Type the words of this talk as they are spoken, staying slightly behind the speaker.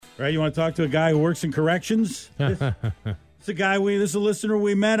Right? You want to talk to a guy who works in corrections? It's a guy this is a listener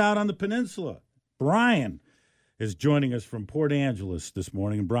we met out on the peninsula. Brian is joining us from Port Angeles this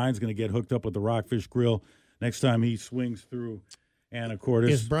morning, and Brian's going to get hooked up with the Rockfish Grill next time he swings through Anacortes.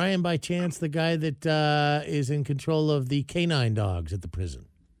 Is Brian, by chance, the guy that is in control of the canine dogs at the prison?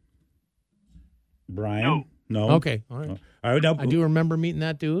 Brian? No. Okay. All right. All right, now, I do remember meeting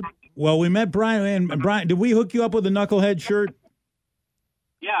that dude. Well, we met Brian. And Brian, did we hook you up with a knucklehead shirt?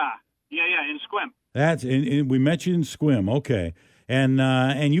 Yeah, in Squim. We met you in Squim. Okay.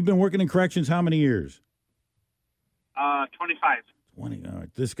 And you've been working in corrections how many years? 25. 20. All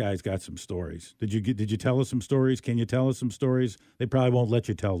right. This guy's got some stories. Did you tell us some stories? Can you tell us some stories? They probably won't let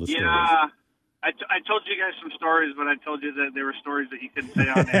you tell the stories. Yeah. I told you guys some stories, but I told you that there were stories that you couldn't say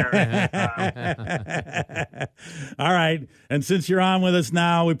on air. All right. And since you're on with us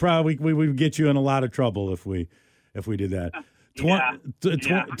now, we would get you in a lot of trouble if we did that.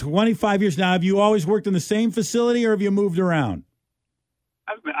 25 years now. Have you always worked in the same facility, or have you moved around?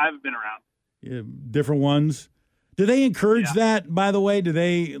 I've been around. Yeah, different ones. Do they encourage that, by the way? Do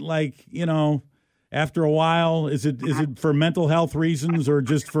they, after a while, is it for mental health reasons or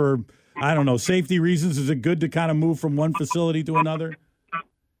just for, I don't know, safety reasons? Is it good to kind of move from one facility to another?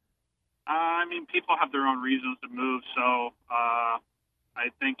 People have their own reasons to move, so I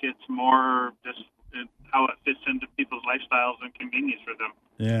think it's more just how it fits into people's lifestyles and convenience for them.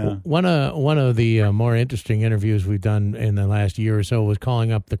 Yeah. One of the more interesting interviews we've done in the last year or so was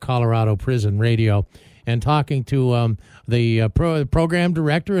calling up the Colorado Prison Radio and talking to the program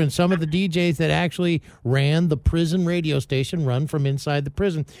director and some of the DJs that actually ran the prison radio station run from inside the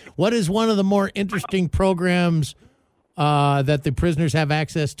prison. What is one of the more interesting programs that the prisoners have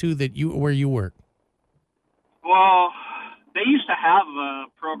access to where you work? Well, they used to have a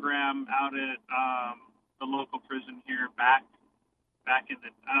program out at the local prison here back in the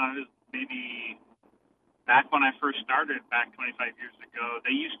maybe back when I first started back 25 years ago.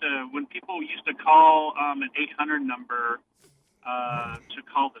 They used to, when people used to call an 800 number to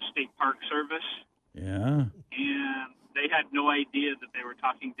call the state park service. Yeah. And they had no idea that they were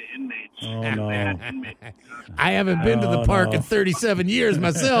talking to inmates. Oh, no. They had inmates. I haven't been to the park in 37 years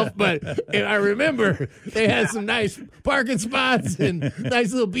myself, but I remember they had some nice parking spots and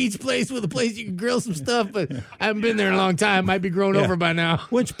nice little beach place with a place you can grill some stuff, but I haven't been there in a long time. Might be grown over by now.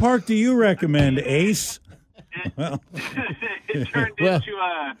 Which park do you recommend, Ace?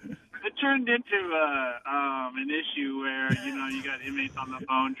 It turned into an issue where you got inmates on the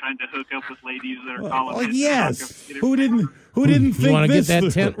phone trying to hook up with ladies that are calling. Well, yes. Who didn't think you want to get that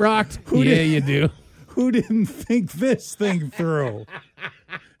through? tent rocked? You do. Who didn't think this thing through?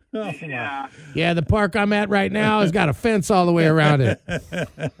 Yeah. Yeah, the park I'm at right now has got a fence all the way around it.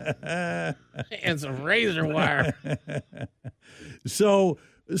 And some razor wire. So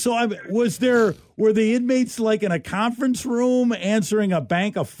were the inmates like in a conference room answering a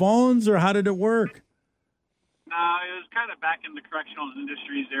bank of phones, or how did it work? No, it was kind of back in the correctional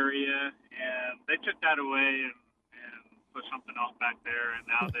industries area, and they took that away and put something else back there, and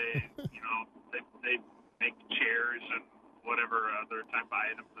now they they make chairs and whatever other type of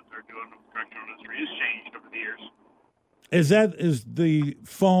items that they're doing in the correctional industry. It's changed over the years. Is the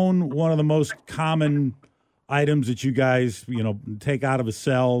phone one of the most common items that you guys, take out of a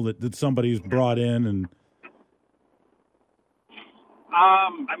cell that somebody's brought in? And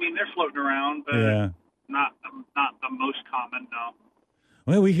they're floating around, but not the most common, no.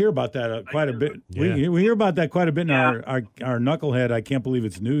 Well, we hear about that quite a bit. Yeah. We hear about that quite a bit in our Knucklehead, I can't believe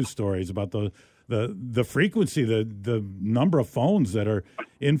it's news stories about the frequency, the number of phones that are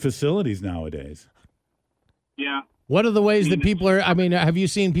in facilities nowadays. Yeah. What are the ways that people are, have you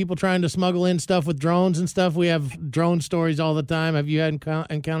seen people trying to smuggle in stuff with drones and stuff? We have drone stories all the time. Have you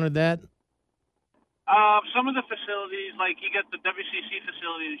encountered that? Some of the facilities, like you got the WCC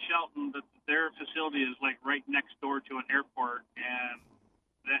facility in Shelton, but their facility is like right next door to an airport, and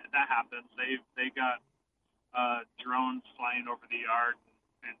that happens. They got drones flying over the yard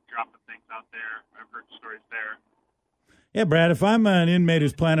and dropping things out there. I've heard stories there. Yeah, Brad, if I'm an inmate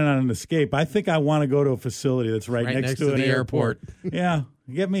who's planning on an escape, I think I want to go to a facility that's right next to an airport. Yeah,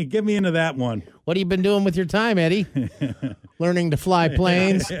 get me into that one. What have you been doing with your time, Eddie? Learning to fly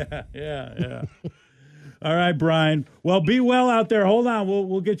planes? Yeah. All right, Brian. Well, be well out there. Hold on.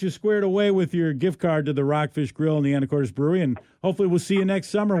 We'll get you squared away with your gift card to the Rockfish Grill and the Anacortes Brewery, and hopefully we'll see you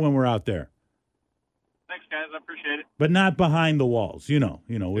next summer when we're out there. Thanks, guys. I appreciate it. But not behind the walls, we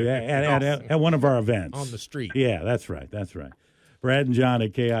at one of our events. On the street. Yeah, that's right. Brad and John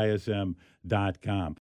at KISM.com.